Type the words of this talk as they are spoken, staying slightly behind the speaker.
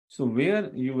So where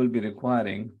you will be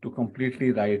requiring to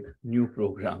completely write new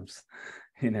programs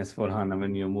in S/4HANA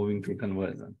when you're moving to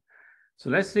conversion. So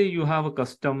let's say you have a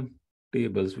custom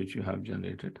tables which you have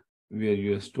generated where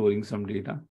you are storing some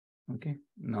data. Okay.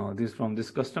 Now from this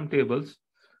custom tables,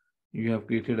 you have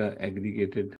created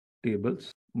aggregated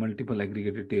tables, multiple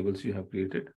aggregated tables you have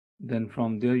created. Then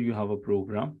from there you have a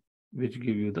program which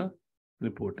give you the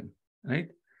reporting, right?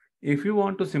 If you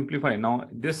want to simplify, now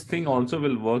this thing also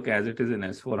will work as it is in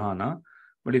S/4HANA.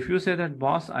 But if you say that,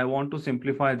 boss, I want to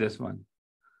simplify this one.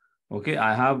 Okay,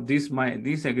 I have these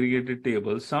aggregated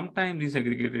tables. Sometimes these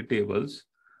aggregated tables,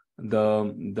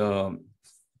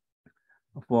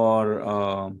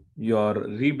 for your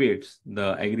rebates,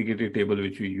 the aggregated table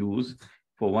which you use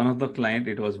for one of the client,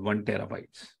 it was 1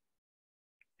 terabytes.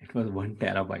 It was 1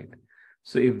 terabyte.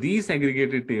 So if these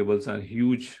aggregated tables are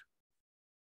huge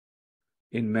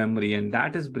in memory, and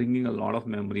that is bringing a lot of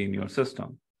memory in your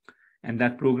system, and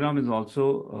that program is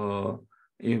also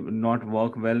not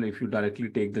work well if you directly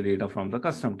take the data from the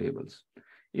custom tables.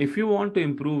 If you want to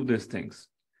improve these things,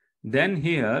 then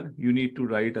here you need to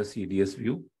write a CDS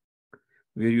view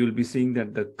where you will be seeing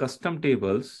that the custom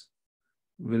tables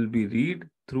will be read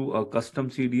through a custom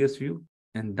CDS view,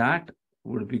 and that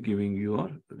would be giving you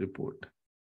a report.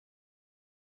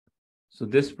 So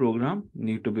this program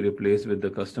need to be replaced with the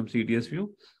custom CDS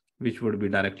view, which would be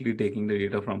directly taking the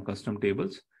data from custom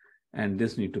tables, and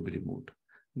this need to be removed.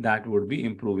 That would be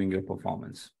improving your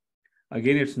performance.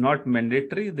 Again, it's not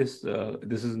mandatory. This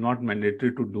is not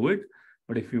mandatory to do it,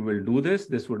 but if you will do this,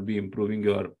 this would be improving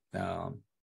your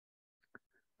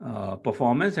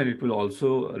performance, and it will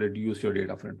also reduce your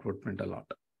data footprint a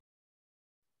lot.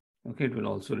 Okay, it will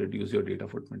also reduce your data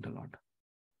footprint a lot.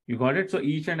 You got it? So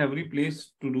each and every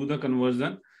place to do the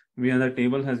conversion where the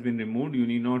table has been removed, you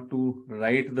need not to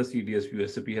write the CDS view.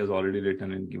 SAP has already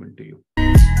written and given to you.